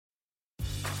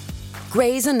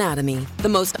Grey's Anatomy, the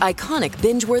most iconic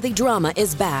binge-worthy drama,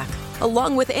 is back,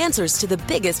 along with answers to the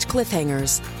biggest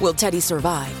cliffhangers. Will Teddy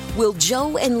survive? Will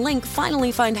Joe and Link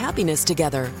finally find happiness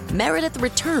together? Meredith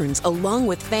returns along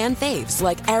with fan faves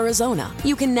like Arizona.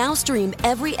 You can now stream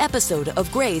every episode of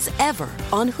Grey's ever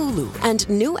on Hulu, and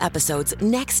new episodes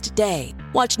next day.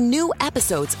 Watch new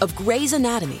episodes of Grey's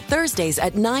Anatomy Thursdays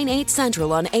at 9/8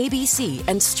 Central on ABC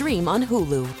and stream on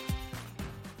Hulu.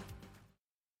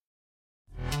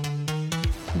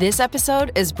 This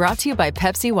episode is brought to you by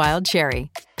Pepsi Wild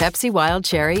Cherry. Pepsi Wild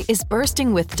Cherry is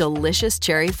bursting with delicious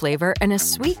cherry flavor and a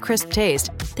sweet, crisp taste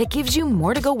that gives you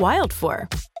more to go wild for.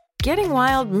 Getting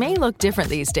wild may look different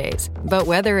these days, but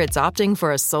whether it's opting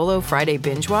for a solo Friday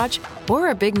binge watch or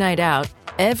a big night out,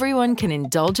 everyone can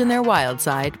indulge in their wild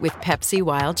side with Pepsi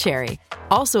Wild Cherry.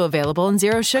 Also available in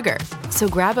Zero Sugar. So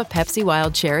grab a Pepsi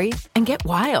Wild Cherry and get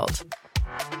wild.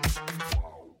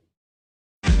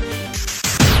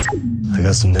 I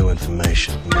got some new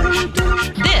information.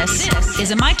 This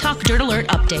is a My Talk Dirt Alert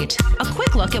update. A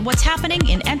quick look at what's happening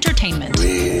in entertainment.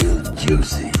 Real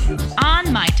juicy.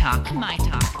 On My Talk.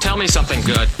 Tell me something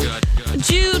good.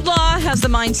 Jude Law has the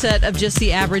mindset of just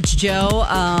the average Joe.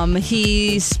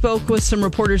 He spoke with some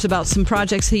reporters about some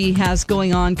projects he has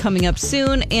going on coming up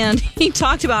soon, and he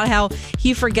talked about how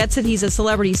he forgets that he's a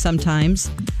celebrity sometimes,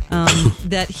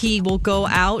 that he will go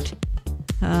out.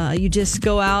 You just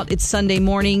go out, it's Sunday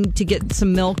morning to get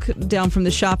some milk down from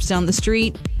the shops down the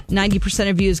street. 90%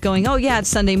 of you is going, oh yeah, it's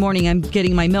Sunday morning, I'm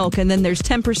getting my milk. And then there's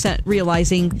 10%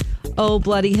 realizing, oh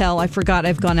bloody hell, I forgot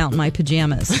I've gone out in my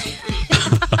pajamas.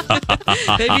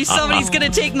 Maybe somebody's going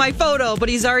to take my photo, but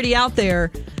he's already out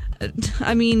there.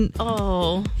 I mean,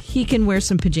 he can wear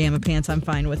some pajama pants. I'm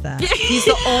fine with that. He's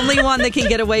the only one that can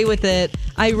get away with it.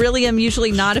 I really am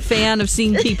usually not a fan of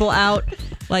seeing people out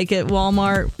like at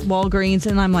Walmart, Walgreens,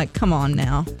 and I'm like, come on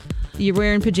now. You're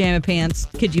wearing pajama pants.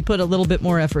 Could you put a little bit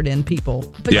more effort in,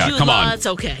 people? But yeah, Jude Law, it's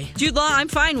okay. Jude Law, I'm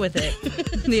fine with it.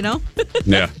 You know?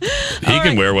 Yeah. He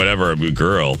can wear whatever, a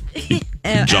girl.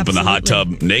 Jump in the hot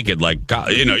tub naked like,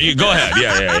 God, you know, you go ahead.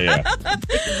 Yeah.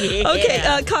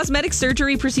 Okay, cosmetic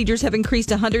surgery procedures have increased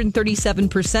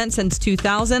 137% since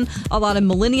 2000. A lot of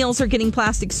millennials are getting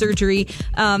plastic surgery.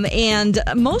 And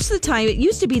most of the time, it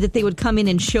used to be that they would come in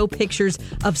and show pictures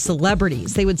of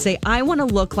celebrities. They would say, I want to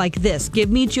look like this. Give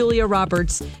me Julia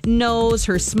Roberts' nose,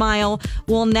 her smile.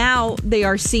 Well, now they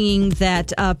are seeing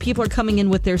that people are coming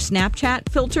in with their Snapchat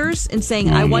filters and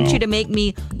saying, I want you to make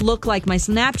me look like my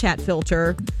Snapchat filter.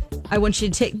 I want you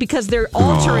to take, because they're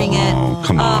altering it.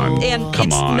 Come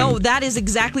on. No, that is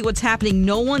exactly what's happening.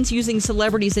 No one's using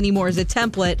celebrities anymore as a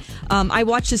template. I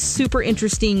watched this super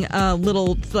interesting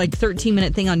little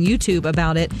 13-minute thing on YouTube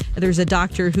about it. There's a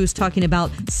doctor who's talking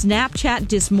about Snapchat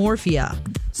dysmorphia.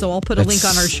 So I'll put a link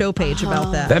on our show page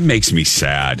about that. That makes me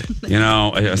sad. You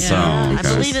know? I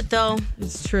believe it, though.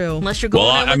 It's true. Unless you're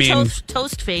going in with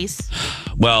toast face.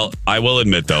 Well, I will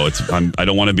admit, though, I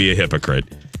don't want to be a hypocrite.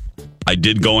 I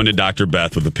did go into Dr.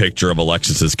 Beth with a picture of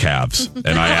Alexis's calves,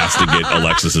 and I asked to get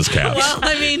Alexis's calves. Well,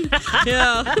 I mean,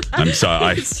 yeah. I'm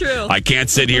sorry. It's true. I can't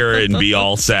sit here and be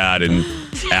all sad and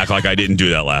act like I didn't do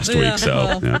that last week.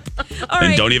 So, yeah.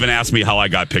 And don't even ask me how I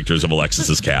got pictures of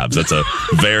Alexis's calves. That's a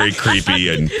very creepy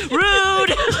and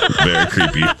rude, very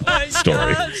creepy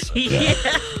story. Yeah.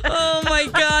 Oh my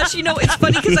gosh! You know, it's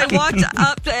funny because I walked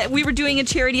up. We were doing a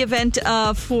charity event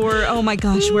for. Oh my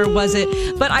gosh, where was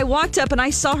it? But I walked up and I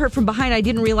saw her from behind. I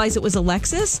didn't realize it was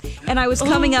Alexis, and I was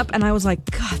coming up and I was like,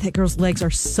 God, that girl's legs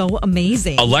are so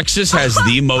amazing. Alexis has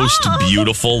the most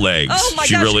beautiful legs. Oh my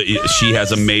gosh, she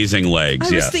has amazing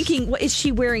legs. I was thinking, what is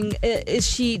she wearing? Does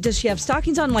she have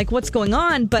stockings on? Like, what's going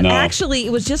on? But actually,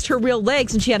 it was just her real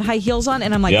legs, and she had high heels on,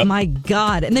 and I'm like, my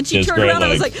God. And then she turned around, and I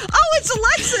was like, oh, it's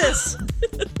Alexis.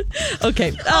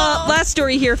 Okay. Last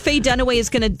story here. Faye Dunaway is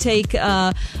going to take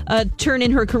a turn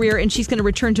in her career, and she's going to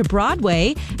return to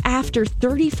Broadway after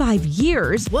 35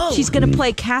 years. Whoa. She's going to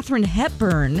play Katharine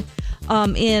Hepburn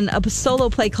in a solo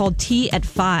play called Tea at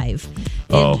 5.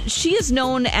 And she is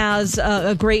known as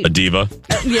a diva. A diva.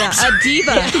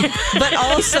 But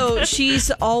also,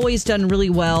 she's always done really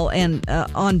well and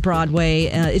on Broadway.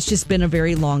 It's just been a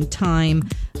very long time.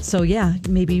 So, yeah,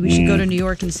 maybe we should go to New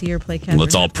York and see her play Katharine.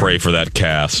 Let's all pray for that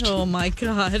cast. Oh, my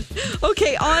God.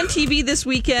 Okay, on TV this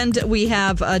weekend, we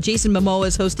have Jason Momoa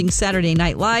is hosting Saturday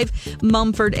Night Live.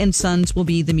 Mumford & Sons will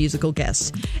be the musical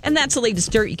guests. And that's the latest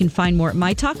dirt. You can find more at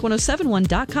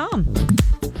mytalk1071.com.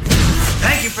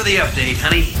 Thank you for the update,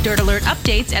 honey. Dirt Alert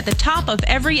updates at the top of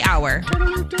every hour.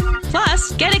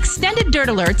 Plus, get extended Dirt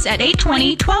Alerts at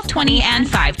 8:20, 12:20, and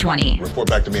 5:20. Report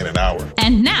back to me in an hour.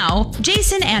 And now,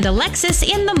 Jason and Alexis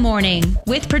in the morning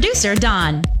with producer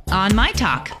Don on My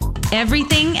Talk.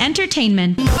 Everything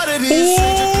Entertainment. Welcome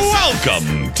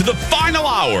to the final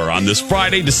hour on this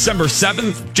Friday, December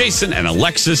 7th. Jason and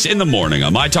Alexis in the morning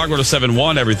on My Talk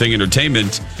 107.1, Everything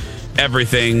Entertainment,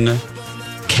 Everything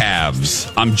Cavs.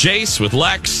 I'm Jace with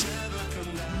Lex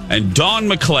and Dawn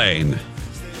McClain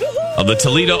of the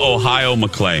Toledo, Ohio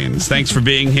McClains. Thanks for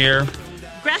being here.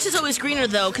 Grass is always greener,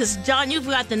 though, because, John, you've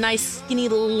got the nice, skinny,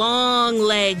 long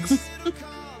legs.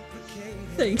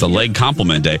 It's a leg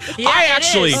compliment day. Yeah, I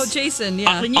actually... Oh, Jason,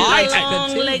 yeah. And you got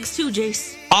long legs, too,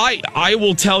 Jace. I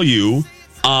will tell you,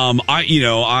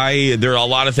 there are a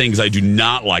lot of things I do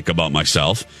not like about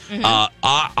myself. Mm-hmm.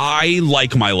 I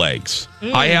like my legs.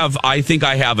 I think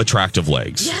I have attractive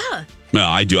legs. Yeah. No,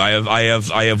 I do.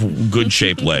 I have good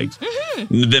shaped legs.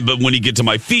 Mm-hmm. But when you get to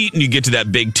my feet and you get to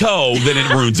that big toe, then it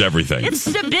ruins everything. It's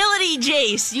stability,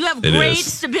 Jace. You have great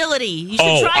stability. You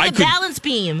should try the balance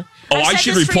beam. I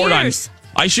should report on.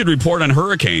 I should report on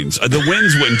hurricanes. The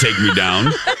winds wouldn't take me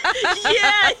down.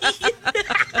 Yeah.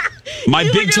 My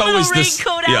big toe is this.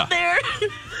 Out there.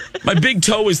 My big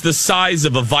toe is the size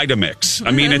of a Vitamix.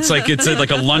 I mean, it's like a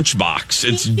lunchbox.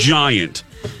 It's giant.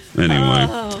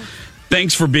 Anyway,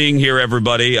 thanks for being here,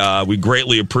 everybody. We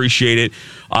greatly appreciate it.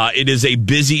 It is a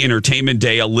busy entertainment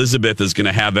day. Elizabeth is going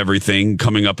to have everything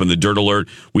coming up in the Dirt Alert.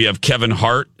 We have Kevin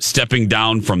Hart stepping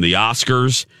down from the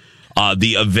Oscars.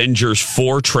 The Avengers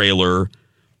 4 trailer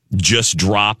just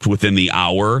dropped within the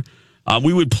hour.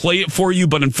 We would play it for you,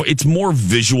 but it's more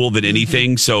visual than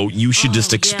anything, so you should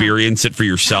just experience it for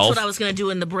yourself. That's what I was going to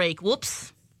do in the break.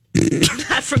 Whoops.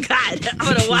 I forgot. I'm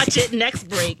going to watch it next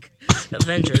break.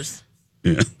 Avengers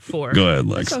 4. Go ahead,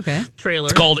 Lex. It's okay. Trailer.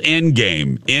 It's called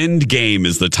Endgame. Endgame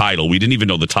is the title. We didn't even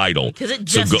know the title. Because it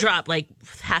just dropped like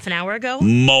half an hour ago?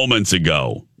 Moments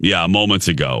ago. Yeah, moments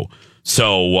ago.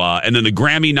 So, and then the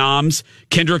Grammy noms,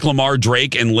 Kendrick Lamar,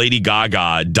 Drake, and Lady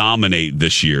Gaga dominate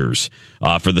this year's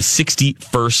for the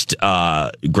 61st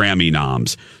Grammy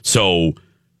noms. So,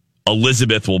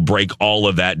 Elizabeth will break all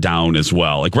of that down as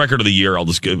well. Like record of the year, I'll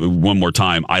just give it one more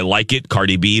time. I Like It,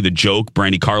 Cardi B, The Joke,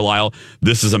 Brandy Carlisle,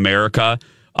 This Is America,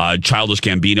 Childish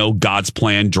Gambino, God's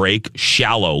Plan, Drake,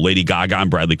 Shallow, Lady Gaga and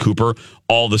Bradley Cooper,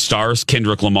 All the Stars,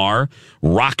 Kendrick Lamar,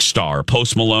 Rockstar,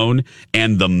 Post Malone,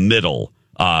 and The Middle.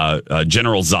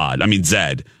 General Zod.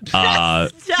 Zed.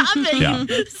 Stop it,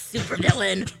 you super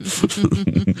villain.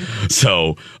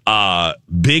 So,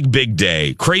 big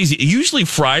day. Crazy. Usually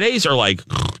Fridays are like...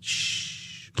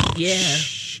 Yeah.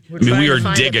 We are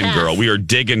digging, girl. We are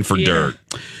digging for dirt.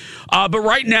 But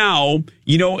right now,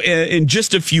 in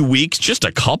just a few weeks, just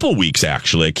a couple weeks,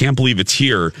 actually, I can't believe it's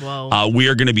here. We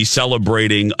are going to be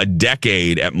celebrating a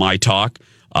decade at My Talk.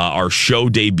 Our show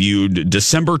debuted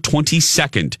December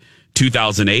 22nd,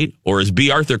 2008, or as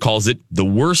B. Arthur calls it, the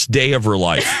worst day of her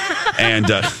life. And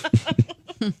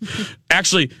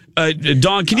actually,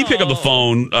 Dawn, can you pick up the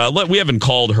phone? We haven't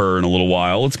called her in a little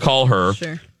while. Let's call her.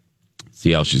 Sure.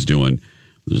 See how she's doing.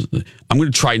 I'm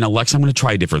going to try now, Lex. I'm going to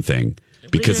try a different thing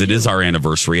because it is our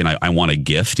anniversary, and I want a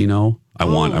gift. I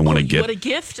want a gift. You want a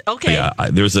gift? Okay. Yeah.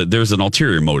 There's an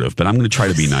ulterior motive, but I'm going to try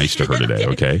to be nice to her today.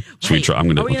 Okay. Should we try? Are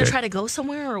we going to try to go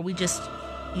somewhere, or are we just?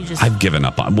 I've given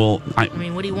up on. Well,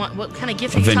 what do you want? What kind of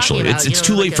gift? Are eventually, you talking about? it's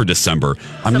too late for December.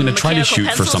 I'm going to try to shoot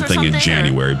for something in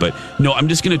January, but no, I'm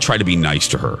just going to try to be nice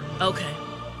to her. Okay. All right.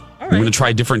 I'm going to try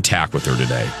a different tack with her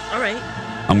today. All right.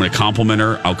 I'm going to compliment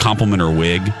her. I'll compliment her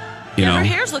wig. Her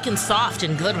hair's looking soft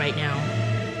and good right now.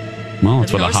 Well,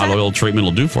 that's what a hot oil treatment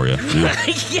will do for you.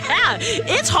 Yeah,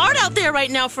 it's hard out there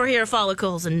right now for hair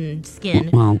follicles and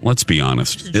skin. Well, let's be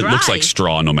honest. It looks like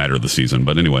straw no matter the season,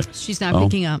 but anyway. She's not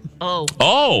picking up.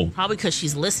 Oh. Probably because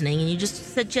she's listening and you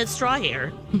just said she had straw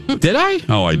hair. Did I?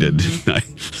 Oh, I did.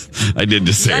 I did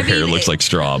just say her hair looks like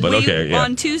straw, but okay. Yeah.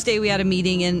 On Tuesday, we had a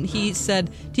meeting and he said,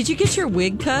 "Did you get your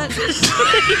wig cut?"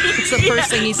 It's the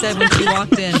first thing he said when she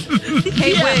walked in.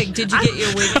 Hey, wig, did you get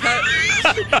your wig cut?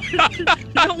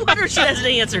 No wonder she hasn't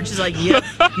answered. She's like, "Yep,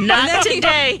 not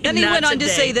today." Then he went on to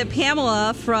say that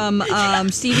Pamela from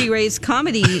Stevie Ray's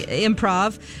comedy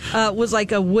improv was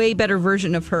like a way better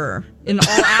version of her in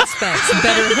all aspects.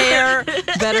 Better hair,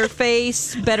 better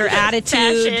face, better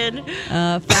attitude,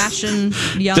 fashion,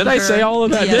 younger. Did I say all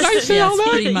of that? Yes, Did I say all that?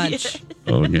 Pretty much.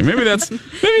 Okay, maybe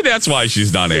that's why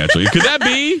she's not answering. Could that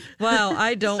be? Well,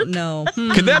 I don't know.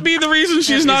 Could that be the reason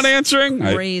she's not answering?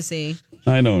 Crazy.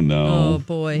 I don't know. Oh,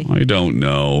 boy. I don't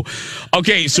know.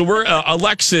 Okay, so we're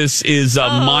Alexis is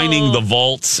mining the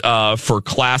vaults for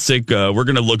classic. We're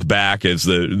going to look back as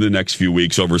the next few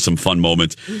weeks over some fun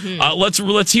moments. Mm-hmm.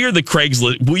 Let's hear the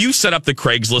Craigslist. Will you set up the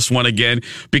Craigslist one again?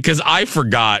 Because I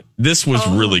forgot. This was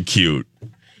really cute.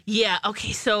 Yeah.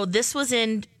 Okay. So this was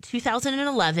in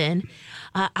 2011.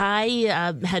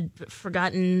 I had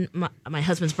forgotten my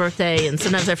husband's birthday, and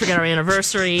sometimes I forget our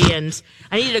anniversary, and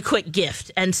I needed a quick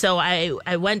gift. And so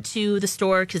I went to the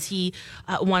store because he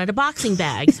wanted a boxing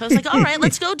bag. So I was like, all right,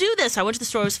 let's go do this. I went to the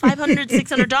store. It was $500,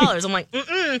 $600. I'm like,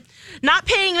 not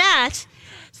paying that.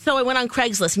 So I went on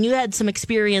Craigslist, and you had some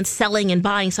experience selling and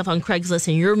buying stuff on Craigslist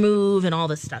and Your Move and all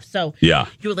this stuff. So you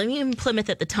were living in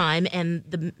Plymouth at the time, and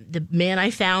the man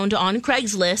I found on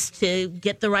Craigslist to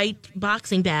get the right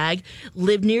boxing bag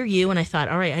lived near you. And I thought,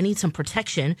 all right, I need some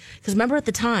protection. Because remember at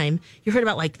the time, you heard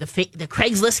about like the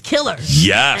Craigslist killer.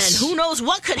 Yes. And who knows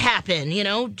what could happen,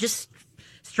 just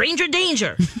stranger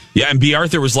danger. Yeah, and B.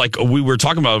 Arthur was like, we were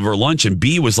talking about it over lunch, and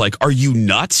B was like, are you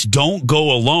nuts? Don't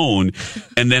go alone.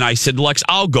 And then I said, Lex,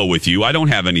 I'll go with you. I don't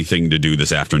have anything to do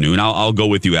this afternoon. I'll go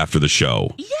with you after the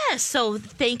show. Yes, so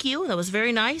thank you. That was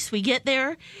very nice. We get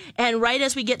there, and right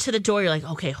as we get to the door, you're like,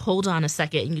 okay, hold on a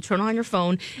second. And you turn on your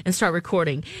phone and start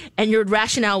recording. And your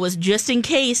rationale was just in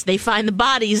case they find the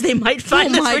bodies, they might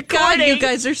find this recording. God, you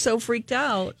guys are so freaked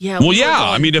out. Yeah. Well, yeah.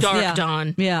 I mean, if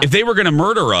Dawn. If they were going to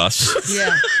murder us,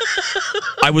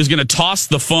 I was going to toss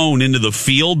the phone into the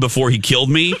field before he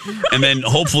killed me, and then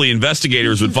hopefully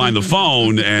investigators would find the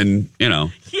phone, and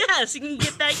Yes, you can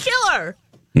get that killer.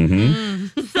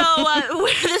 So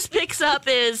where this picks up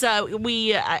is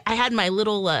I had my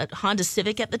little Honda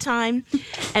Civic at the time,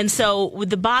 and so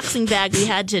with the boxing bag we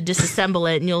had to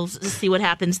disassemble it, and you'll see what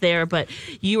happens there. But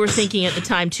you were thinking at the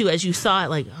time too, as you saw it,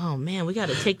 like, oh man, we got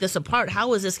to take this apart.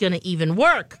 How is this going to even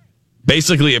work?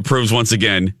 Basically, it proves once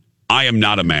again, I am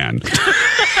not a man.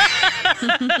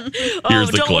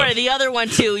 Don't worry, the other one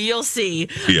too. You'll see.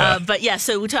 Yeah.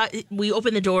 So we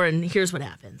open the door, and here's what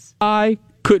happens. I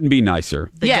couldn't be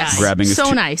nicer. Yes,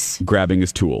 nice. Grabbing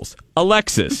his tools.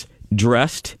 Alexis,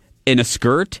 dressed in a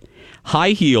skirt, high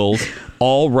heels,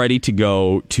 all ready to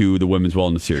go to the Women's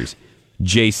Wellness Series.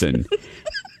 Jason,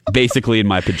 basically in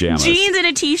my pajamas. Jeans and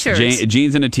a t-shirt.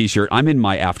 Jeans and a t-shirt. I'm in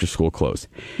my after-school clothes.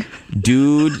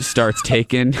 Dude starts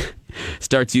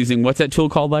using, what's that tool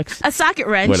called, Lex? A socket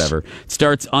wrench. Whatever.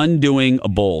 Starts undoing a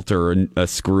bolt or a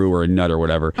screw or a nut or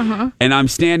whatever. And I'm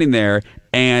standing there,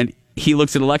 and he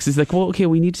looks at Alexis like, well, okay,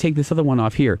 we need to take this other one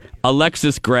off here.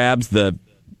 Alexis grabs the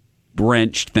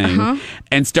wrench thing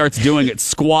and starts doing it,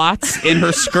 squats in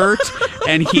her skirt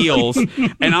and heels,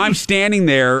 and I'm standing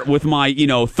there with my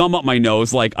thumb up my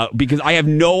nose, like because I have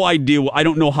no idea. I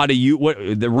don't know how to use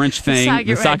the wrench thing,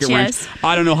 the socket wrench. Yes.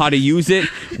 I don't know how to use it.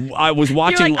 I was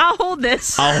watching. You're like, I'll hold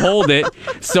this. I'll hold it.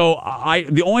 So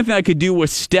the only thing I could do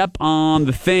was step on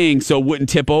the thing so it wouldn't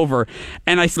tip over,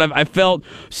 and I felt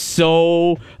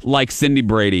so like Cindy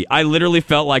Brady. I literally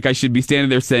felt like I should be standing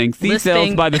there saying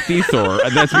 "Thesaurus" by the Thesaur.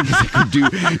 That's because I could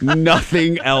do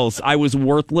nothing else. I was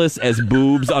worthless as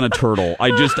boobs on a turtle. I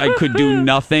could do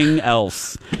nothing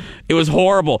else. It was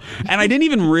horrible. And I didn't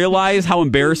even realize how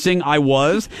embarrassing I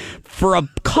was for a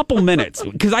couple minutes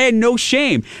because I had no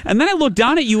shame. And then I looked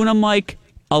down at you and I'm like,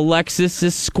 Alexis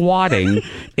is squatting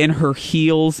in her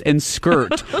heels and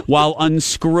skirt while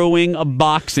unscrewing a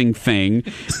boxing thing,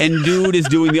 and dude is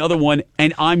doing the other one,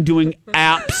 and I'm doing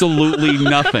absolutely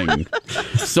nothing.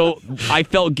 So I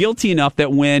felt guilty enough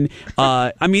that when,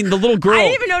 the little girl... I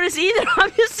didn't even notice either.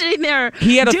 I'm just sitting there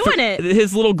doing it.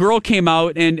 His little girl came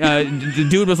out, and the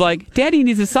dude was like, Daddy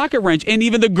needs a socket wrench. And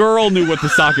even the girl knew what the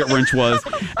socket wrench was.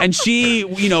 And she,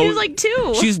 she was like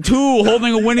 2. She's 2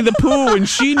 holding a Winnie the Pooh, and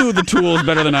she knew the tools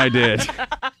better than I did.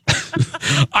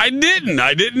 I didn't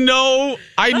know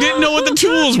what the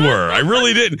tools were. I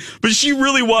really didn't. But she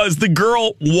really was. The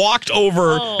girl walked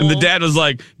over and the dad was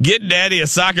like, get Daddy a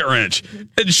socket wrench.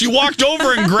 And she walked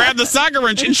over and grabbed the socket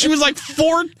wrench, and she was like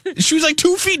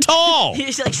 2 feet tall.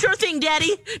 She's like, sure thing,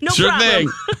 Daddy. No sure problem. Thing.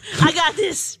 I got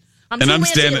this. I'm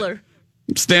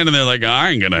standing there like,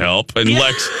 I ain't gonna help, and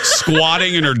Lex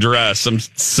squatting in her dress. I'm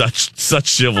such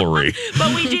chivalry.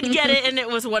 But we did get it, and it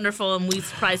was wonderful, and we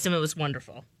surprised him. It was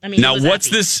wonderful. I mean, now what's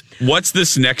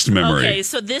this next memory? Okay,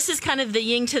 so this is kind of the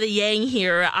yin to the yang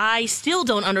here. I still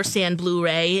don't understand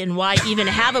Blu-ray and why even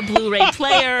have a Blu-ray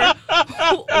player.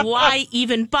 Why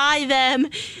even buy them?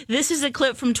 This is a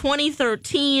clip from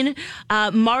 2013.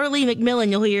 Marley McMillan,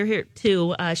 you'll hear here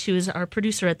too. She was our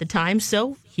producer at the time,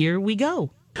 so here we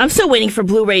go. I'm still waiting for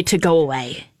Blu-ray to go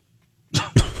away.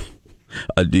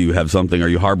 Do you have something? Are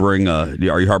you harboring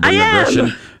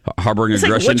aggression? Harboring it's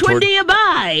aggression? Like, which one do you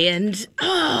buy? And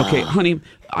okay, honey,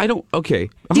 I don't. Okay,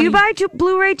 do you buy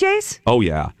Blu-ray, Jace? Oh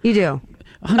yeah, you do.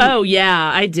 Honey. Oh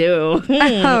yeah, I do. Oh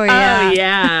yeah, oh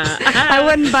yeah. I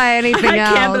wouldn't buy anything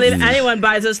else. I can't believe anyone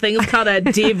buys those things called a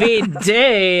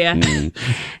DVD.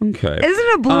 Okay.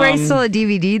 Isn't a Blu-ray still a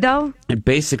DVD, though? It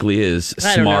basically is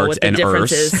I don't know smart what the and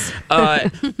difference Earth.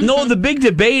 is. No, the big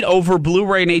debate over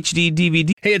Blu-ray and HD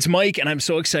DVD. Hey, it's Mike, and I'm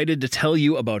so excited to tell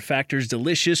you about Factor's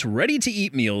delicious,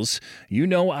 ready-to-eat meals. You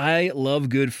know I love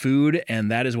good food, and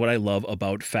that is what I love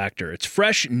about Factor. It's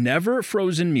fresh, never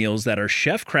frozen meals that are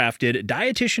chef-crafted,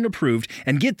 dietitian-approved,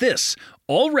 and get this,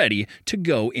 all ready to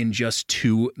go in just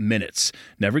 2 minutes.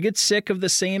 Never get sick of the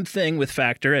same thing with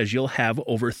Factor, as you'll have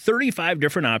over 35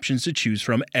 different options to choose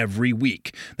from every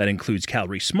week. That includes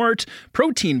Calorie Smart,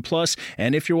 Protein Plus,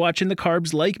 and if you're watching the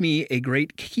carbs like me, a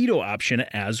great keto option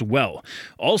as well.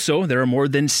 Also, there are more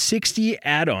than 60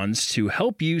 add-ons to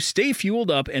help you stay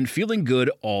fueled up and feeling good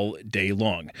all day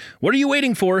long. What are you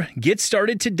waiting for? Get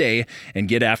started today and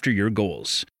get after your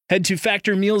goals. Head to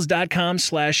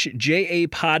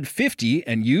factormeals.com/JAPOD50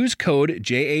 and use code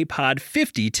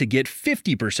JAPOD50 to get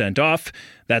 50% off.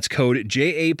 That's code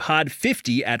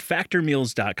JAPOD50 at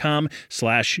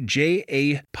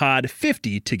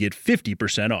factormeals.com/JAPOD50 to get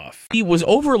 50% off. He was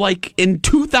over like in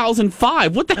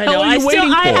 2005. What the hell are you waiting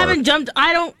for? I haven't jumped.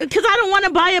 Because I don't want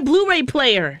to buy a Blu-ray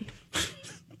player.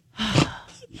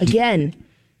 Again,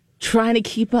 trying to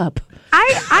keep up.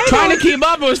 I Trying to keep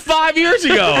up. It was 5 years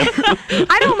ago.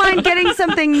 I don't mind getting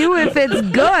something new if it's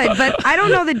good, but I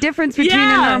don't know the difference between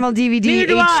a normal DVD, neither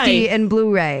do HD, I. and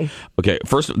Blu-ray. Okay,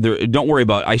 first, don't worry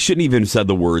about. I shouldn't even said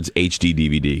the words HD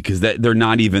DVD because they're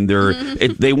not even.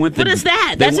 They went. What is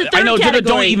that? That's a third I know. category.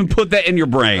 Don't even put that in your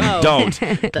brain. Oh. Don't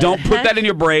put that in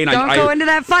your brain. Don't go into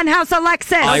that fun house,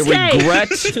 Alexis. I regret.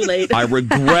 Too late. I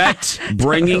regret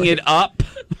bringing it up.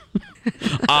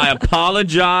 I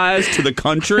apologize to the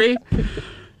country.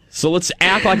 So let's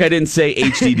act like I didn't say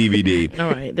HD DVD.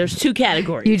 All right, there's 2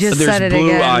 categories. You just said it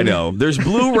again. I know. There's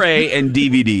Blu-ray and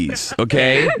DVDs.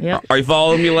 Okay. Yep. Are you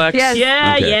following me, Lex? Yes.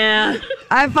 Yeah, Okay. yeah.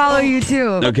 I follow you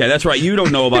too. Okay, that's right. You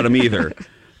don't know about them either.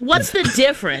 What's the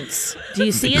difference? Do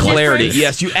you see a Clarity. difference?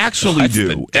 Yes, you actually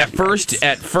do. At first,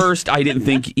 I didn't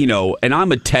think, and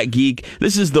I'm a tech geek.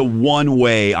 This is the one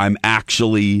way I'm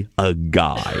actually a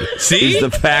guy. See? Is the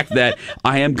fact that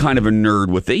I am kind of a nerd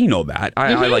with it. You know that.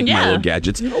 I like my little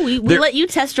gadgets. No, we let you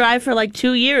test drive for like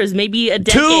 2 years, maybe a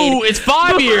decade. 2? It's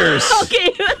 5 years.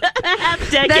 Okay, half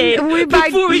decade Then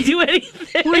before we do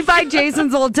anything. We buy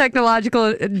Jason's old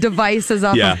technological devices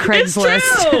off of Craigslist.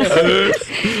 It's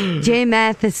true. Jay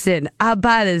Mathison, I'll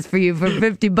buy this for you for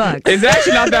 $50. It's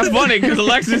actually not that funny because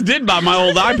Alexis did buy my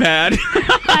old iPad.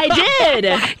 I did.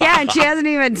 Yeah, and she hasn't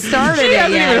even started She it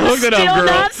hasn't yet. even hooked it up, Still girl.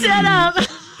 not set up.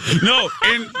 No,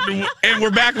 and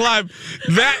we're back live.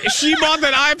 That she bought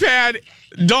that iPad.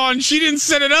 Dawn, she didn't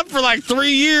set it up for like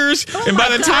 3 years, and by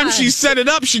the time she set it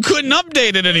up, she couldn't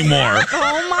update it anymore.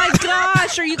 Oh my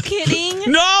gosh, are you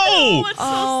kidding? No! It's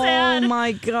so sad. Oh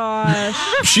my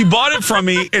gosh. She bought it from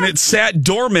me, and it sat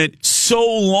dormant so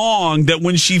long that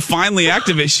when she finally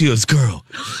activated, she goes, "Girl,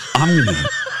 I'm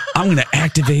gonna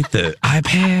activate the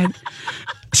iPad."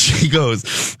 She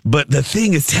goes, "But the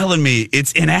thing is telling me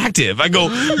it's inactive." I go,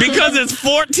 "Because it's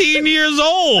 14 years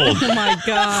old." Oh my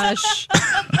gosh.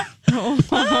 Oh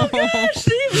gosh,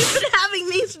 see, we've been having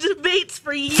these debates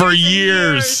for years. For and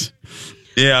years.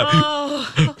 Yeah.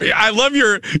 Oh. I love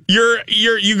you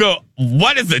go,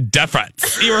 "What is the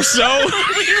difference?" You were so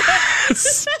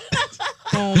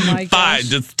Oh my gosh. fine.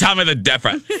 Just tell me the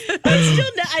difference.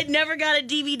 I never got a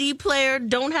DVD player.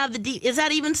 Don't have the Is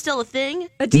that even still a thing?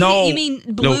 A DVD, No. you mean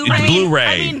No, Blu-ray? Blu-ray.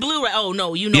 I mean Blu-ray. Oh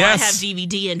no, Yes. I have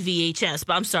DVD and VHS,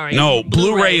 but I'm sorry. No,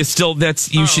 Blu-ray is still,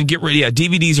 you should get rid of,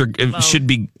 DVDs should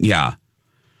be,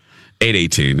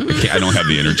 818. I don't have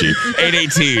the energy.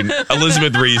 818.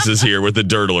 Elizabeth Reese is here with the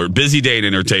Dirt Alert. Busy day in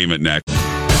entertainment next.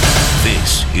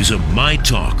 This is a My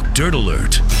Talk Dirt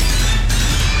Alert.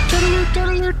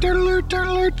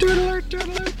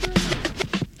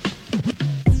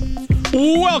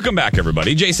 Welcome back,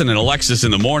 everybody. Jason and Alexis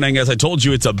in the morning. As I told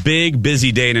you, it's a big,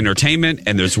 busy day in entertainment,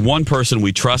 and there's one person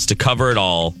we trust to cover it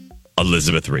all,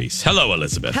 Elizabeth Reese. Hello,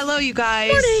 Elizabeth. Hello, you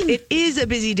guys. Morning. It is a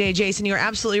busy day, Jason. You're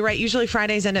absolutely right. Usually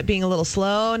Fridays end up being a little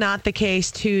slow. Not the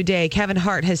case today. Kevin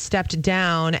Hart has stepped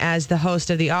down as the host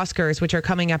of the Oscars, which are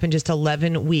coming up in just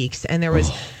 11 weeks. And there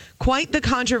was quite the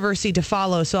controversy to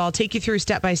follow. So I'll take you through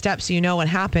step by step so you know what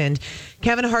happened.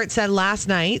 Kevin Hart said last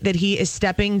night that he is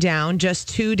stepping down just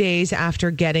 2 days after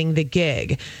getting the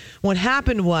gig. What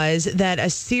happened was that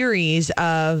a series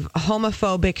of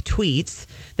homophobic tweets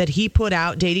that he put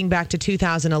out dating back to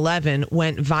 2011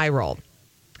 went viral.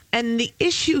 And the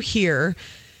issue here,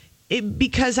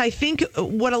 because I think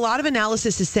what a lot of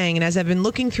analysis is saying, and as I've been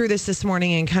looking through this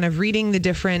morning and kind of reading the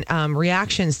different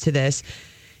reactions to this,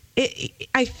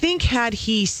 I think had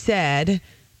he said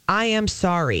I am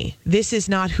sorry. This is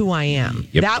not who I am.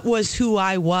 Yep. That was who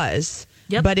I was,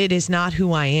 but it is not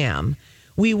who I am.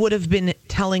 We would have been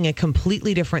telling a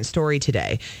completely different story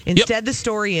today. Instead, the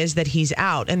story is that he's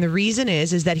out. And the reason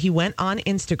is that he went on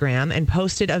Instagram and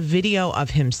posted a video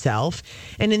of himself.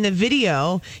 And in the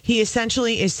video, he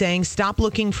essentially is saying, stop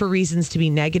looking for reasons to be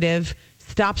negative.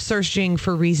 Stop searching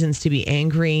for reasons to be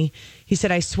angry. He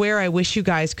said, I swear I wish you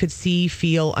guys could see,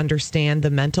 feel, understand the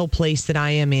mental place that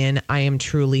I am in. I am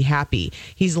truly happy.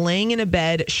 He's laying in a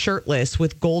bed shirtless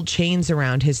with gold chains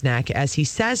around his neck as he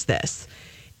says this.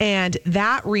 And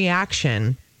that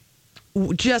reaction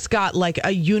just got like a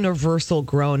universal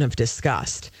groan of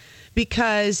disgust,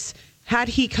 because had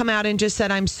he come out and just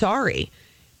said, I'm sorry,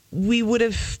 we would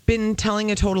have been telling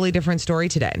a totally different story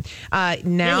today.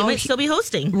 Now he might still be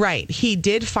hosting. Right. He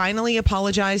did finally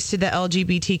apologize to the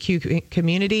LGBTQ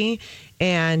community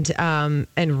and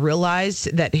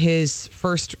realized that his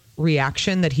first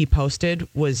reaction that he posted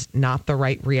was not the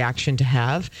right reaction to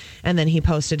have. And then he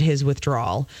posted his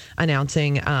withdrawal,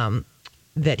 announcing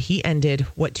that he ended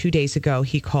what 2 days ago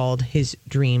he called his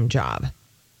dream job.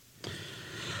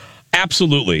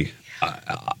 Absolutely.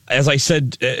 As I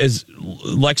said, as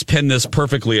Lex penned this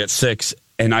perfectly at 6,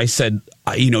 and I said,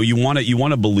 you want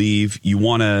to believe, you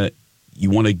want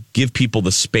to give people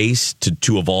the space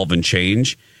to evolve and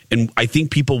change. And I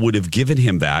think people would have given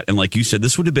him that. And like you said,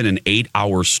 this would have been an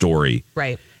 8-hour story,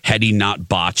 right, had he not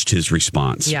botched his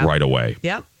response right away.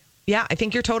 Yep. Yeah, I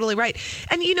think you're totally right.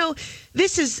 And,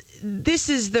 this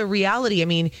is the reality. I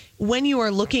mean, when you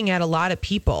are looking at a lot of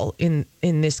people in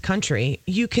this country,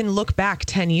 you can look back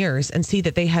 10 years and see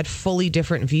that they had fully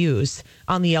different views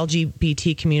on the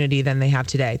LGBT community than they have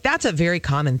today. That's a very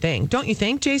common thing. Don't you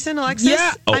think, Jason, Alexis?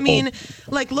 Yeah.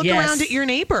 Look around at your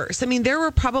neighbors. I mean, there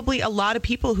were probably a lot of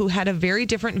people who had a very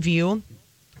different view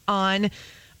on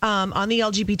the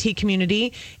LGBT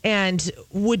community and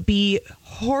would be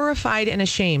horrified and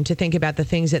ashamed to think about the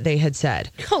things that they had said.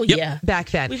 Oh, yeah. Back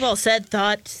then. We've all said,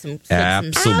 thought, some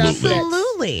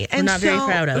Absolutely. And we're not very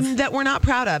proud of. That we're not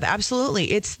proud of.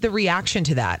 Absolutely. It's the reaction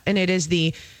to that. And it is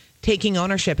the taking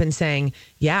ownership and saying,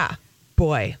 yeah,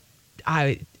 boy,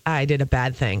 I did a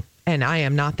bad thing. And I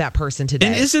am not that person today.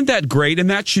 And isn't that great? And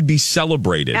that should be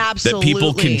celebrated. Absolutely. That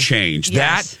people can change.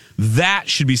 Yes. That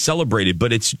should be celebrated.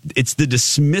 But it's the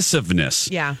dismissiveness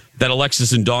that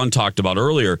Alexis and Dawn talked about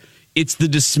earlier. It's the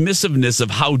dismissiveness of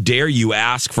how dare you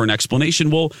ask for an explanation.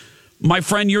 Well, my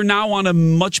friend, you're now on a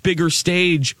much bigger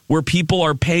stage where people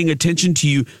are paying attention to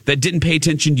you that didn't pay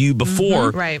attention to you before.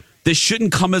 Mm-hmm. Right. This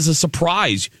shouldn't come as a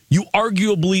surprise. You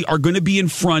arguably are going to be in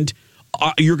front.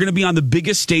 You're going to be on the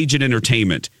biggest stage in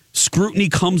entertainment. Scrutiny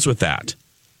comes with that.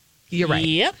 You're right.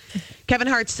 Yep. Kevin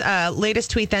Hart's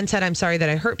latest tweet then said, I'm sorry that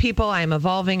I hurt people. I am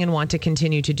evolving and want to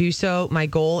continue to do so. My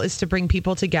goal is to bring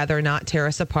people together, not tear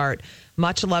us apart.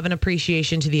 Much love and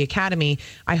appreciation to the Academy.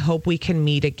 I hope we can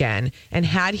meet again. And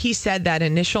had he said that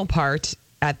initial part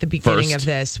at the beginning of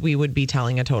this, we would be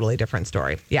telling a totally different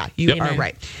story. Yeah, you are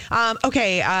right.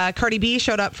 Cardi B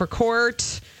showed up for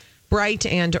court bright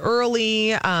and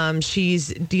early. She's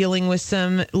dealing with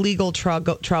some legal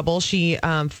trouble. She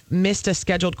missed a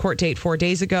scheduled court date 4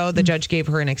 days ago. The judge gave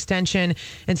her an extension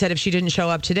and said if she didn't show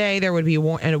up today, there would be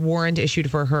a warrant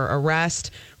issued for her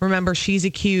arrest. Remember, she's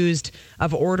accused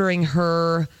of ordering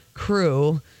her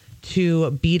crew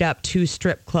to beat up 2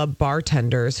 strip club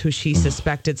bartenders who she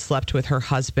suspected slept with her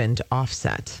husband,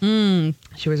 Offset.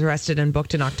 She was arrested and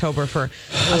booked in October for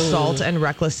assault and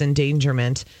reckless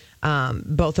endangerment.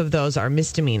 Both of those are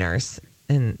misdemeanors.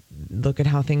 And look at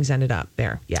how things ended up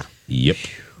there. Yeah. Yep.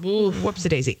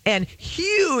 Whoops-a-daisy. And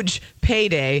huge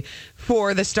payday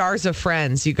for the stars of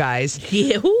Friends, you guys.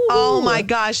 Oh, my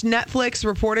gosh. Netflix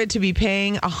reported to be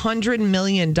paying $100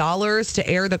 million to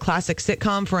air the classic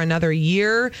sitcom for another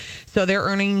year. So their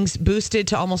earnings boosted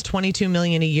to almost $22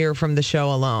 million a year from the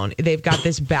show alone. They've got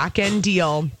this back-end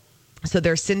deal. So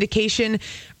their syndication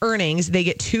earnings, they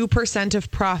get 2% of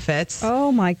profits.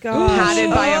 Oh, my God. Padded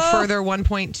by a further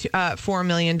 $1.4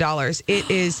 million.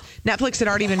 It is, Netflix had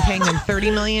already been paying them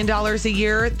 $30 million a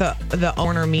year, the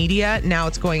owner media. Now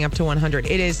it's going up to 100.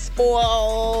 It is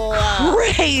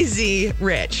crazy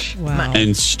rich. Wow.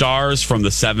 And stars from the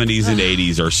 70s and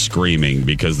 80s are screaming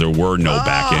because there were no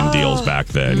back-end deals back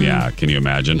then. Yeah, can you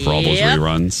imagine for all those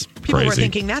reruns? People Crazy. were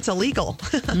thinking, that's illegal.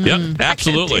 Yep,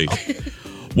 absolutely.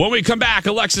 When we come back,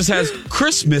 Alexis has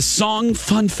Christmas song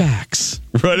fun facts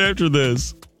right after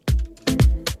this.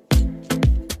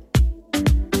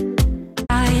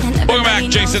 Welcome back,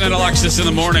 Jason and Alexis in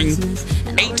the morning,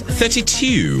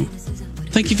 8:32.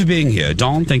 Thank you for being here.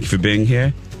 Dawn, thank you for being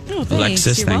here. Oh, thanks.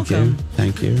 Alexis, You're thank welcome. you.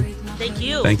 Thank you. Thank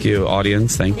you. Thank you,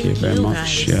 audience. Thank you very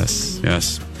much. guys.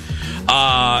 Yes.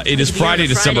 It is Friday,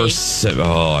 December 7th.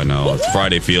 Oh, I know. It's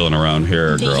Friday feeling around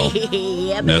here, girl.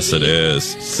 Yeah, Yes, it is.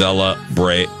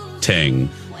 Celebrating.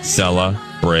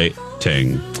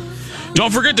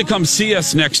 Don't forget to come see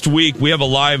us next week. We have a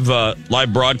live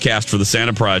broadcast for the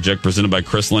Santa Project presented by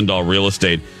Chris Lindahl Real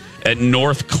Estate at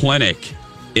North Clinic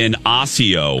in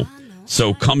Osseo.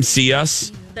 So come see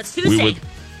us. That's Tuesday.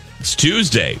 It's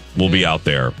Tuesday. We'll be out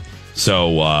there.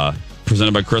 So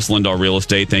presented by Chris Lindahl Real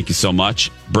Estate. Thank you so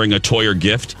much. Bring a toy or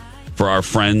gift for our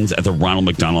friends at the Ronald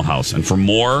McDonald House. And for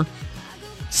more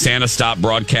Santa Stop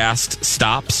broadcast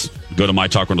stops, go to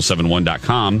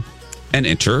mytalk1071.com and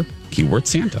enter keyword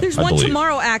Santa. There's I one believe.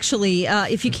 tomorrow, actually.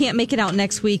 If you can't make it out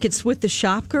next week, it's with the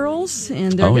Shop Girls,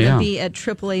 and they're Oh, going to yeah. be at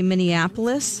AAA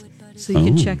Minneapolis, so you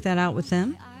can check that out with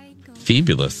them.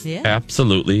 Fabulous. Yeah.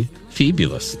 Absolutely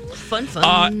fabulous.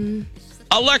 Fun.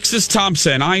 Alexis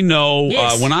Thompson, I know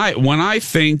Yes. when I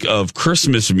think of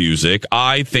Christmas music,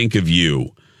 I think of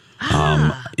you.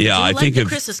 Do you I like think the of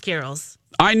Christmas carols.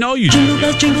 I know you Jingle do.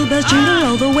 bells, jingle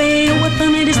all the way. Oh, what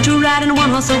fun it is to ride in a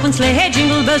one-horse open sleigh. Hey,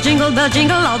 jingle bells,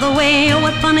 jingle all the way. Oh,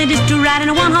 what fun it is to ride in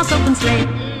a one-horse open sleigh.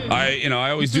 I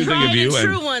always do think Tried of you. and And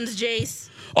true ones, Jace.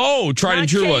 oh, tried and Not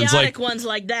true ones chaotic like ones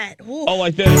like that. Ooh. oh,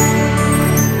 like this.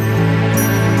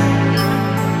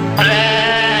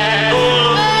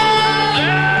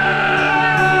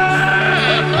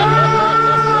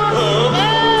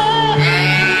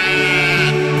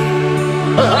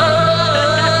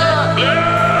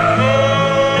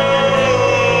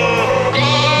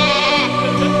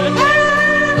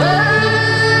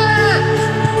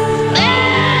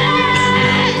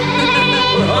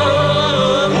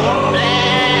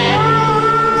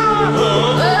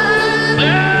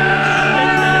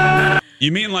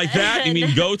 You mean like that? You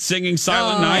mean goats singing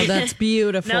Silent Night? That's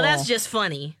beautiful. Now that's just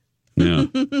funny. Yeah.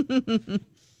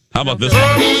 How about this one?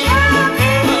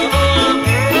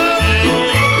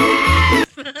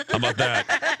 How about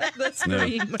that? That's No.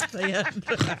 green at the end.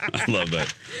 I love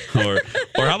that.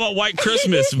 Or how about White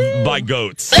Christmas by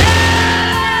Goats?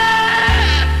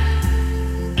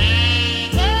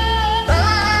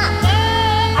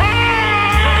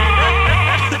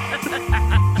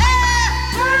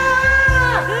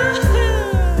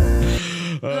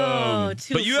 Oh,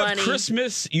 too But you funny.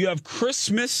 have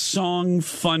Christmas song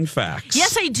fun facts.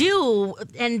 Yes, I do.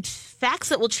 And facts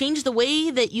that will change the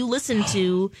way that you listen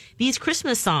to these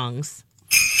Christmas songs.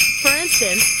 For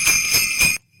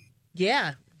instance,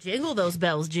 yeah, jingle those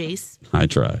bells, Jace. I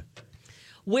try.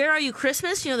 Where Are You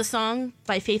Christmas? You know the song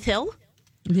by Faith Hill?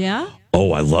 Yeah?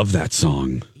 Oh, I love that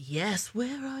song. Yes,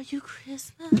 Where Are You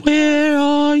Christmas? Where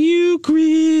are you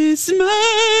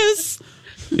Christmas?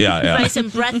 Yeah, yeah. Nice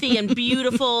and breathy and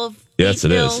beautiful. Yes,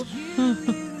 Faith it Hill. is.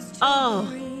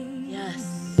 Oh,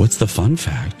 yes. What's the fun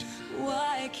fact?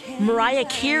 Mariah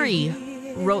Carey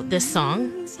wrote this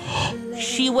song.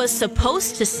 She was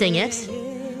supposed to sing it,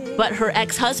 but her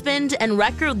ex-husband and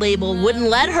record label wouldn't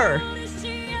let her.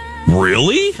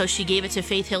 Really? So she gave it to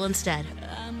Faith Hill instead.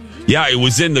 Yeah, it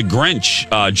was in The Grinch.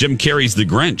 Jim Carrey's The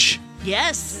Grinch.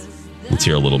 Yes. Let's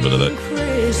hear a little bit of it.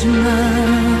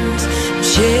 Christmas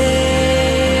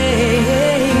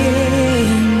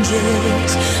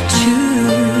changes too.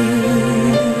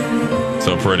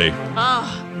 So pretty.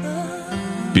 Oh,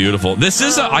 Beautiful. This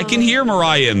is I can hear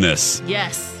Mariah in this.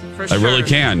 yes, for I sure. really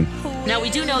can. Now, we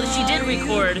do know that she did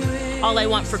record All I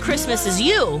Want for Christmas Is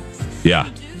You, Yeah.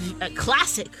 a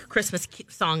classic Christmas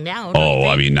song now. don't you Oh,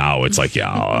 think? I mean, now it's like,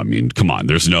 yeah, I mean, come on.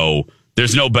 There's no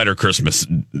better Christmas,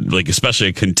 like especially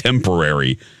a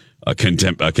contemporary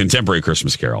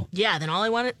Christmas carol. Yeah, then All I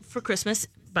Want for Christmas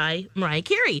by Mariah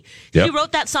Carey. Yep. She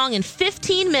wrote that song in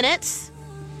 15 minutes.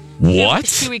 What?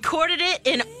 She recorded it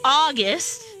in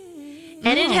August,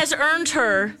 and it has earned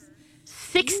her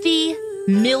 $60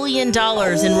 million in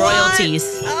royalties.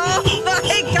 Oh,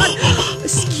 my God.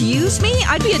 Excuse me?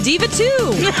 I'd be a diva,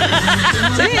 too.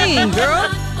 Dang, girl.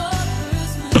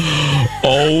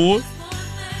 Oh,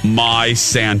 my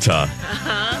Santa.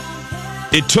 Uh-huh.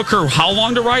 It took her how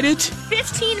long to write it?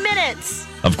 15 minutes.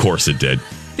 Of course it did.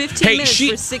 15 Hey, minutes she-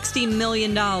 for $60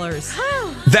 million.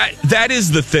 That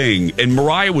is the thing, and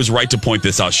Mariah was right to point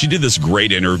this out. She did this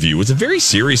great interview. It was a very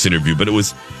serious interview, but it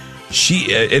was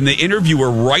she and the interviewer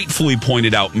rightfully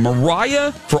pointed out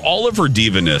Mariah, for all of her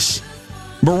divaness,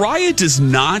 Mariah does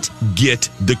not get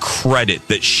the credit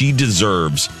that she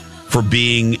deserves for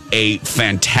being a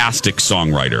fantastic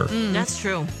songwriter. That's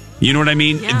true. You know what I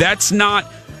mean? Yeah. That's not.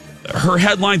 Her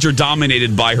headlines are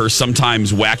dominated by her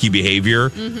sometimes wacky behavior,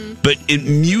 but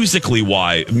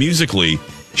musically,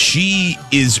 she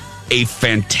is a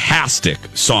fantastic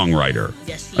songwriter.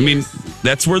 Yes, she I mean, is.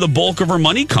 that's where the bulk of her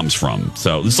money comes from.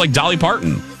 So it's like Dolly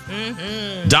Parton.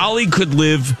 Dolly could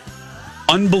live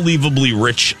unbelievably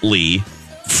richly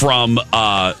from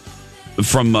the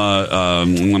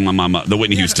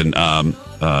Whitney Houston. I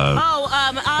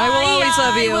Will Always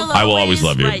Love You. I Will Always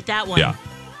Love You. Right, that one. Yeah.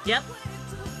 Yep.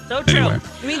 So true. Anyway.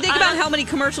 I mean, think about how many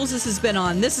commercials this has been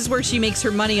on. This is where she makes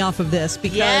her money off of this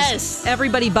because Yes.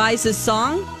 everybody buys this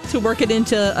song to work it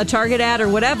into a Target ad or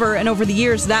whatever. And over the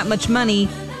years, that much money,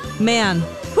 man,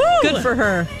 good for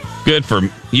her. Good for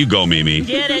you. Go, Mimi.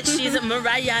 Get it? She's a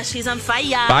Mariah. She's on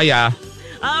fire. Bye.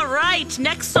 All right.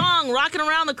 Next song, Rocking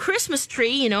Around the Christmas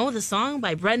Tree. You know, the song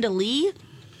by Brenda Lee.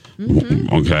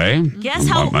 Okay. Guess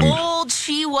how old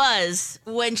she was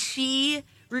when she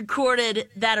recorded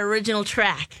that original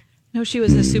track? No, she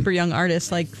was a super young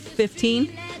artist, like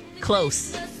 15.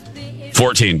 Close.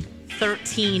 14.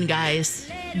 13,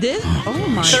 guys. Oh,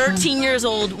 my 13 years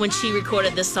old when she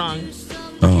recorded this song.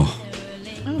 Oh.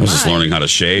 I was just learning how to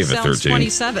shave at Sounds 13.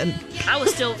 27. I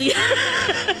was still...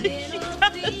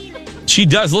 She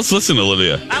does. Let's listen to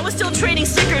Olivia. I was still trading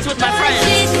stickers with my friends.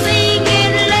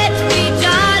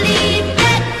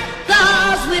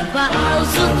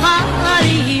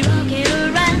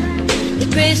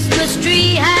 Christmas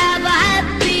tree, have a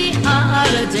happy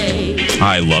holiday.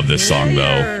 I love this song,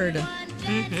 though.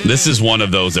 This is one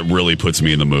of those that really puts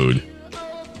me in the mood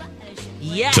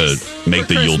Yes. to make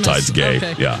For the Christmas. Yuletides gay.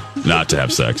 Okay. Yeah. Not to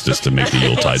have sex, just to make the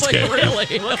Yuletides gay.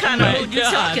 Really? What kind of mood you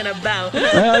talking about?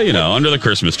 Well, you know, under the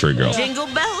Christmas tree, girl. Jingle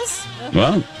bells?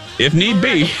 Well, if need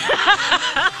be.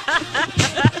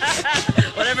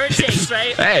 Whatever it takes,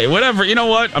 right? Hey, whatever. You know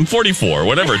what? I'm 44.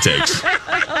 Whatever it takes. Oh,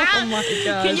 my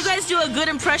gosh. Can you guys do a good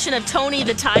impression of Tony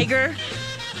the Tiger?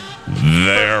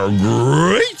 They're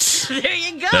great. There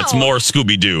you go. That's more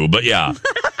Scooby-Doo, but yeah.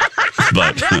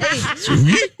 But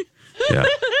yeah.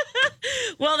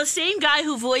 Well, the same guy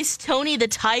who voiced Tony the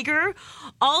Tiger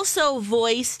also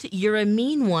voiced You're a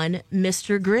Mean One,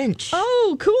 Mr. Grinch.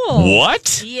 Oh, cool.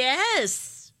 What?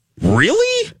 Yes.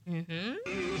 Really?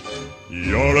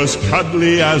 You're as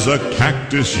cuddly as a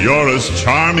cactus, you're as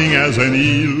charming as an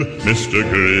eel, Mr.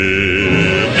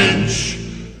 Grinch.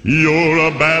 You're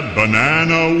a bad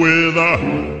banana with a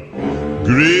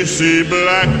greasy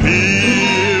black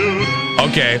peel.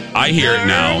 Okay, I hear it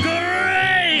now.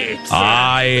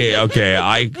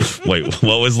 Wait,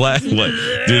 what was that?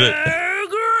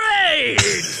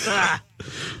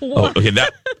 What?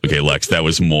 Okay, Lex, that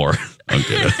was more.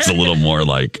 Okay, that's a little more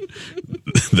like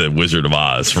the Wizard of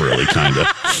Oz, really, kind of.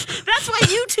 That's my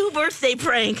YouTube birthday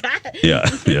prank. Yeah.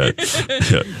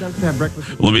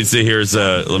 Let me see.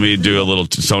 Let me do a little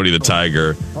Tony the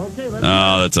Tiger.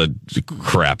 Oh, that's a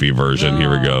crappy version. Here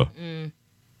we go.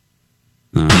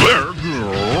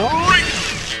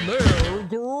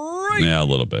 Yeah, a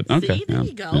little bit. Okay. See, there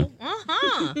you go.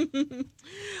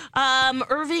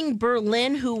 Irving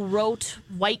Berlin, who wrote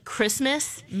White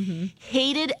Christmas,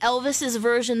 hated Elvis's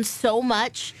version so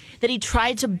much that he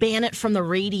tried to ban it from the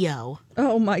radio.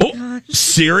 Oh, my gosh.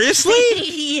 Seriously?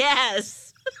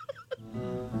 Yes.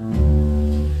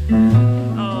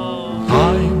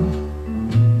 I'm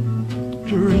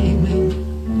dreaming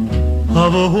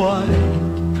of a white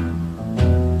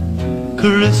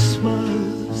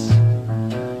Christmas,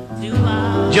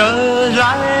 just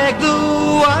like the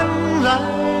ones I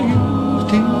used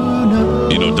to know.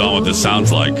 You know, Dawn, what this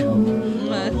sounds like?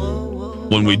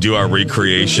 When we do our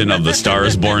recreation of the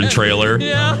Stars Born trailer,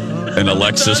 and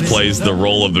Alexis plays the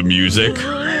role of the music,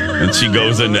 and she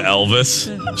goes into Elvis.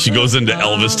 She goes into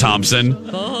Elvis Thompson.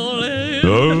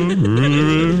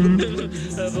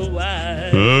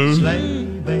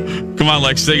 Come on,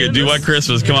 Lex, sing it. Do White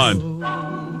Christmas. Come on.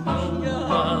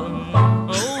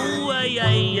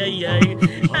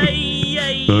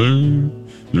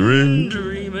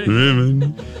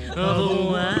 Dreaming.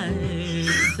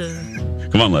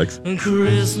 Come on, Lex.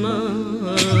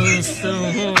 Christmas.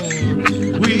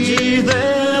 With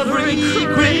every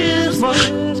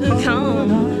Christmas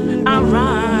come. All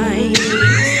right.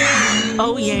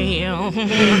 Oh, yeah.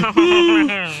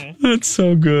 That's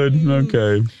so good.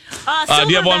 Okay. Do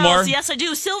you have one more? Yes, I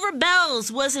do. Silver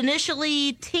Bells was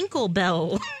initially Tinkle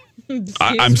Bell.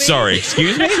 I'm sorry.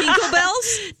 Excuse me? Tinkle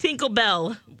Bells? Tinkle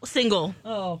Bell. Single.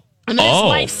 Oh. And then his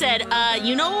wife said,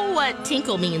 you know what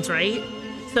tinkle means, right?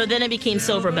 So then it became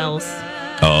Silver Bells.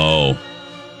 Oh.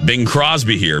 Bing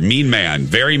Crosby here. Mean man.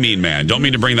 Very mean man. Don't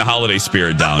mean to bring the holiday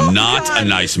spirit down. Not a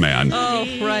nice man. Oh,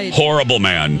 right. Horrible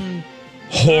man.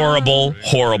 Horrible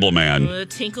man.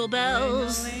 Tinkle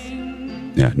Bells.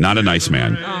 Yeah, not a nice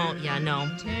man. Oh, yeah, no.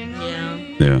 Yeah.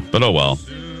 Yeah, but oh well.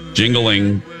 Jingle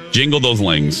those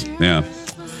lings. Yeah.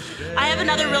 I have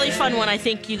another really really fun one. I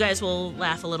think you guys will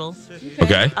laugh a little.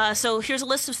 Okay. So here's a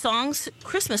list of songs,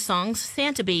 Christmas songs.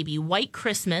 Santa Baby, White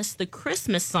Christmas, The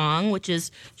Christmas Song, which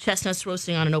is chestnuts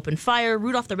roasting on an open fire,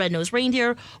 Rudolph the Red-Nosed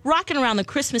Reindeer, Rockin' Around the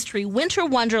Christmas Tree, Winter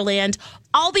Wonderland,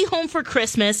 I'll Be Home for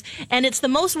Christmas, and It's the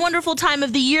Most Wonderful Time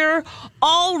of the Year,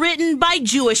 all written by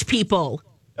Jewish people.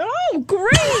 Oh, great!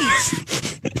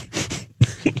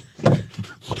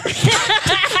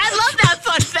 I love that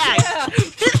fun fact. Yeah.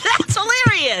 That's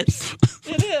hilarious.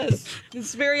 It is.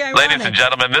 It's very ironic. Ladies and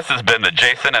gentlemen, this has been the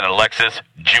Jason and Alexis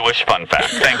Jewish Fun Fact.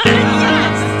 Thank you.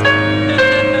 Yes.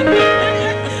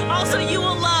 Also, you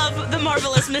will love the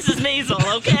marvelous Mrs. Maisel,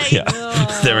 okay? Yeah.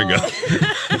 Oh. There we go.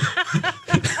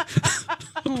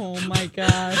 Oh, my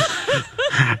gosh.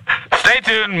 Stay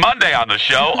tuned. Monday on the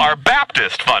show, our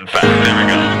Baptist Fun Fact. There we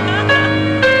go.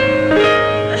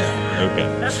 Okay.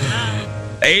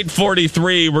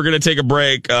 8:43, we're going to take a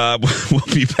break. We'll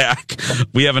be back.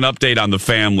 We have an update on the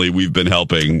family we've been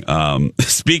helping.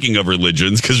 Speaking of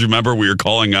religions, because remember we were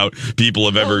calling out people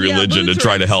of every religion to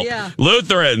try to help. Yeah.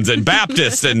 Lutherans and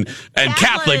Baptists and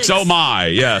Catholics. Oh, my.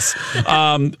 Yes.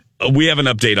 We have an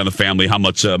update on the family, how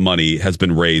much money has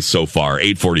been raised so far.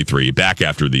 8:43, back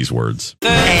after these words.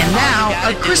 And now,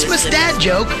 a Christmas dad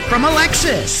joke from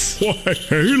Alexis. Why,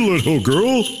 hey, little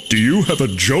girl, do you have a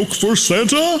joke for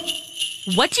Santa?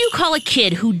 What do you call a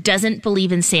kid who doesn't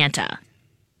believe in Santa?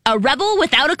 A rebel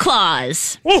without a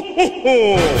clause.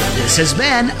 This has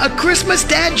been a Christmas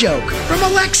dad joke from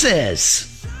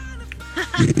Alexis.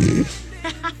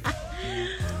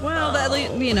 Well,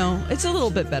 it's a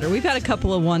little bit better. We've had a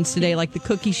couple of ones today, like the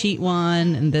cookie sheet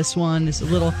one, and this one is a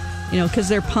little, because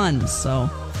they're puns,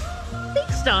 so.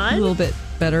 Thanks, Don. A little bit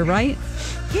better, right?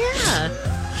 Yeah.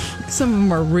 Some of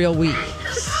them are real weak.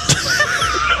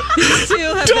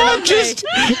 Dawn just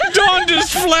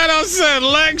flat out said,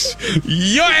 Lex,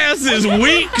 your ass is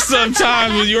weak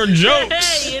sometimes with your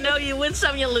jokes. Hey, you win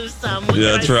some, you lose some.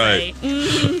 Yeah, that's right.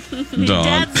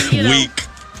 Dawn, weak.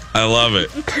 I love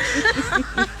it.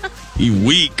 You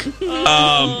weak.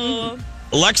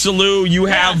 Alexa Lou, you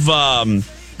have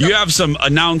some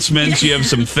announcements. You have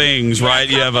some things, right?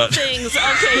 You have things.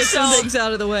 Okay, get some things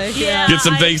out of the way. Yeah, get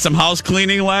some things, some house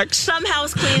cleaning, Lex. Some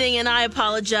house cleaning, and I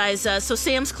apologize. So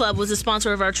Sam's Club was a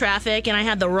sponsor of our traffic, and I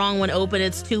had the wrong one open.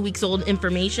 It's 2 weeks old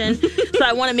information. So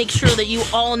I want to make sure that you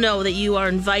all know that you are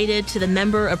invited to the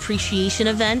member appreciation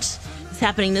event. It's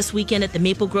happening this weekend at the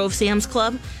Maple Grove Sam's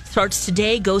Club. Starts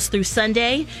today, goes through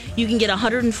Sunday. You can get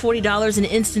 $140 in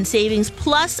instant savings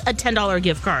plus a $10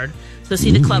 gift card. So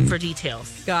see the club for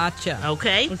details. Gotcha.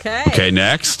 Okay. Okay,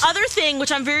 next. Other thing, which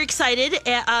I'm very excited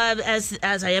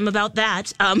as I am about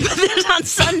that, on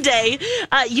Sunday,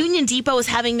 Union Depot is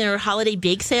having their holiday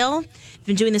bake sale. They've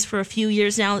been doing this for a few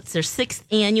years now. It's their 6th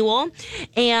annual.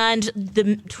 And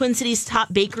the Twin Cities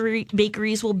top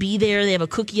bakeries will be there. They have a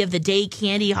cookie of the day,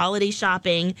 candy, holiday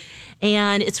shopping.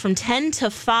 And it's from 10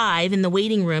 to 5 in the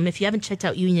waiting room. If you haven't checked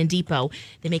out Union Depot,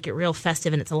 they make it real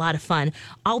festive and it's a lot of fun.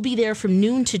 I'll be there from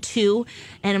noon to 2,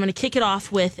 and I'm going to kick it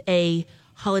off with a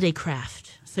holiday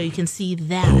craft. So you can see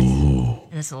that.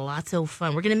 And it's a lot so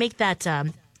fun. We're going to make that...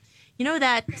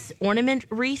 that ornament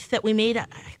wreath that we made a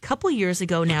couple years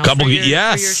ago now for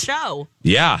your show?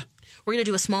 Yeah. We're going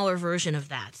to do a smaller version of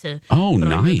that. To oh, put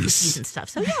on your nice. cookies and stuff.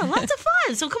 So, yeah, lots of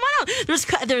fun. So, come on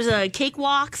out. There's a cake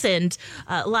walks and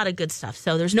a lot of good stuff.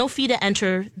 So, there's no fee to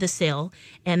enter the sale.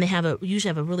 And they usually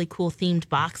have a really cool themed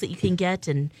box that you can get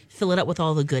and fill it up with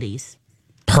all the goodies.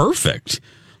 Perfect.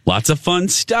 Lots of fun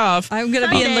stuff. I'm going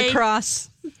to be in La Crosse.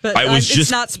 But it's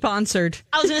not sponsored.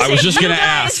 I was just going to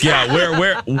ask. Yeah,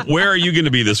 where are you going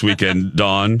to be this weekend,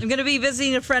 Dawn? I'm going to be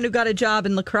visiting a friend who got a job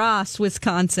in La Crosse,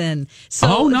 Wisconsin.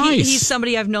 So nice. He's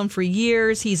somebody I've known for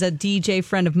years. He's a DJ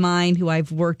friend of mine who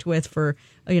I've worked with for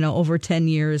over 10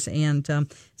 years, and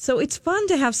so it's fun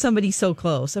to have somebody so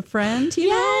close, a friend. You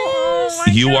know,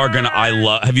 you are gonna.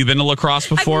 Have you been to La Crosse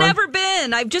before? I've never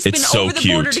been. I've just been over the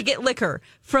border to get liquor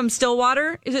from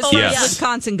Stillwater. Is it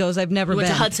Wisconsin goes? I've never been.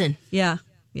 To Hudson. Yeah.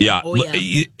 Yeah.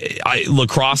 La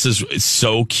Crosse is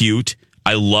so cute.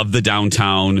 I love the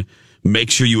downtown. Make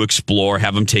sure you explore.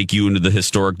 Have them take you into the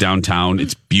historic downtown.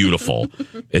 It's beautiful.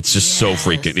 It's just so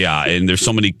freaking and there's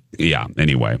so many. Yeah.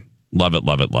 Anyway, love it.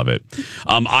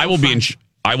 I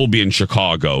will be in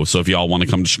Chicago. So if y'all want to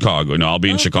come to Chicago, I'll be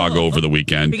in Chicago over the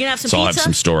weekend. You're gonna have some so pizza? I'll have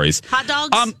some stories. Hot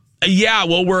dogs. Yeah,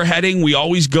 well, we're heading. We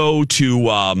always go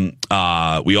to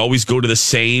the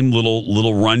same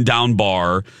little rundown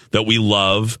bar that we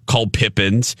love called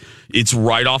Pippin's. It's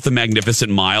right off the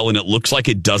Magnificent Mile, and it looks like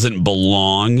it doesn't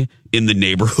belong in the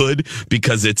neighborhood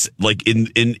because it's like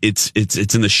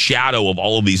it's in the shadow of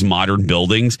all of these modern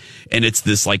buildings, and it's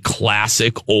this like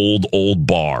classic old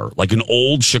bar, like an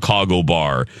old Chicago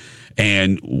bar.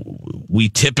 And we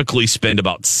typically spend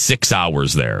about 6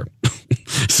 hours there.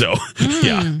 So,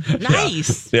 yeah.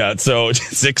 Nice. Yeah. So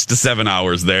 6 to 7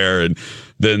 hours there. And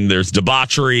then there's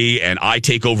debauchery, and I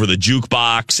take over the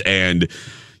jukebox, and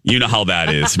you know how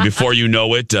that is. Before you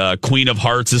know it, Queen of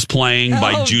Hearts is playing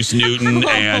by Juice Newton.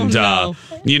 And, I and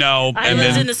lived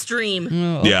then in the stream.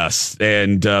 yes.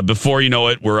 And before you know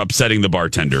it, we're upsetting the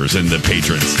bartenders and the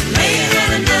patrons.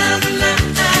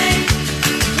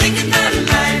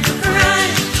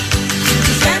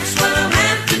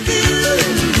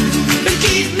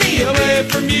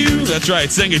 From you. That's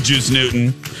right. Sing it, Juice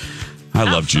Newton. I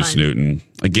love Juice Newton.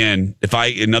 Again, if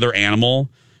another animal,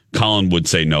 Colin would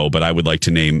say no, but I would like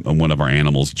to name one of our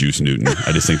animals Juice Newton.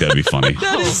 I just think that'd be funny.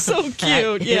 That is so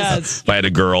cute. Yes. If I had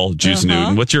a girl, Juice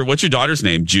Newton. What's your daughter's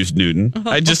name? Juice Newton.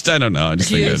 I don't know. I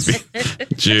just think that'd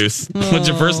be Juice. What's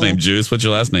your first name? Juice. What's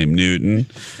your last name? Newton.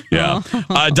 Yeah.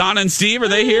 Donna and Steve, are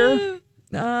they here?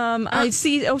 I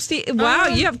see. Oh, Steve! Wow,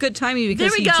 you have good timing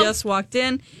because he just walked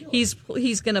in. He's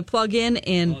going to plug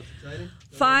in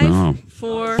 5,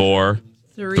 4,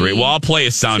 3. Well, I'll play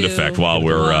a sound effect while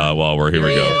we're here.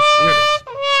 We go.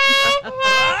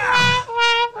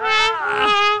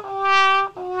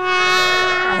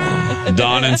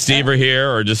 Donna and Steve are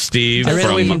here, or just Steve? I ran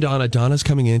away from Donna. Donna's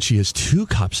coming in. She has 2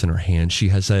 cups in her hand. She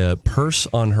has a purse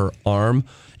on her arm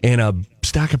and a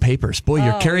stack of papers. Boy,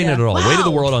 you're carrying it all. Wow. Weight of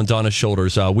the world on Donna's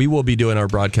shoulders. We will be doing our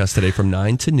broadcast today from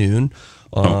 9 to noon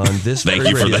on this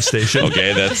radio station.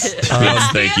 Okay, that's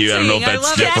thank you. I don't know if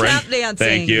that's different.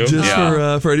 Thank you.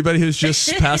 Just for anybody who's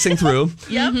just passing through.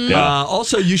 Yep.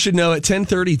 Also, you should know at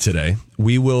 10:30 today,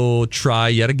 we will try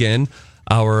yet again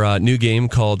our new game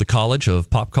called the College of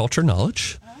Pop Culture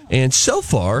Knowledge. And so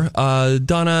far,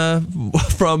 Donna,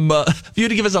 if you had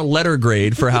to give us a letter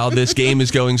grade for how this game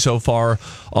is going so far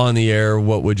on the air,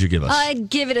 what would you give us? I'd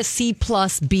give it a C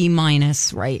plus B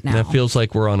minus right now. That feels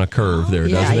like we're on a curve there,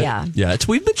 doesn't it? Yeah.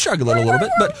 We've been struggling a little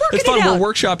bit, but it's fun. We're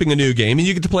workshopping a new game, and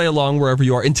you get to play along wherever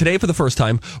you are. And today, for the first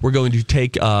time, we're going to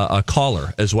take a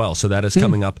caller as well. So that is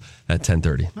coming up at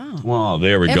 10:30. Oh. Well,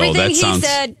 there we go. Everything that sounds. He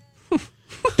said.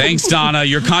 Thanks, Donna.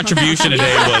 Your contribution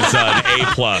today was an A+,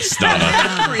 Donna.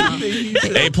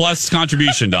 A+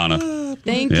 contribution, Donna.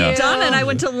 Thank you. Donna and I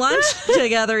went to lunch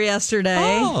together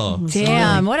yesterday. Oh,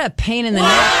 damn. What a pain in the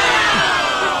neck.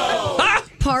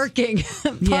 Parking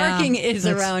is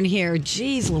around here.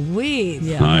 Jeez Louise.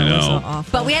 Yeah, I know.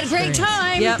 But we had a great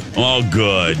time. Yep. Oh,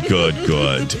 good.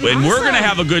 And we're going to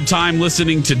have a good time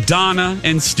listening to Donna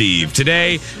and Steve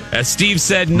today. As Steve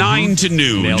said, 9 to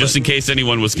noon, just in case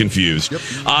anyone was confused. Yep.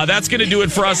 That's going to do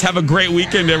it for us. Have a great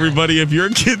weekend, everybody. If you're a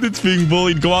kid that's being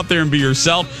bullied, go out there and be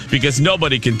yourself, because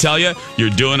nobody can tell you you're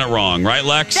doing it wrong. Right,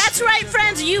 Lex? That's right,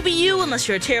 friends. You be you, unless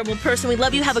you're a terrible person. We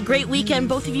love you. Have a great weekend.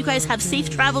 Both of you guys have safe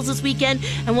travels this weekend.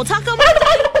 And we'll talk on Monday.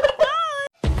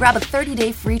 Grab a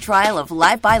 30-day free trial of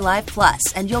Live by Live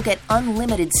Plus, and you'll get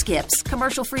unlimited skips,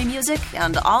 commercial-free music,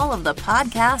 and all of the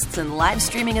podcasts and live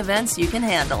streaming events you can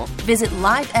handle. Visit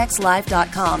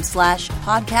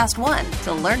livexlive.com/podcast1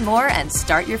 to learn more and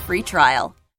start your free trial.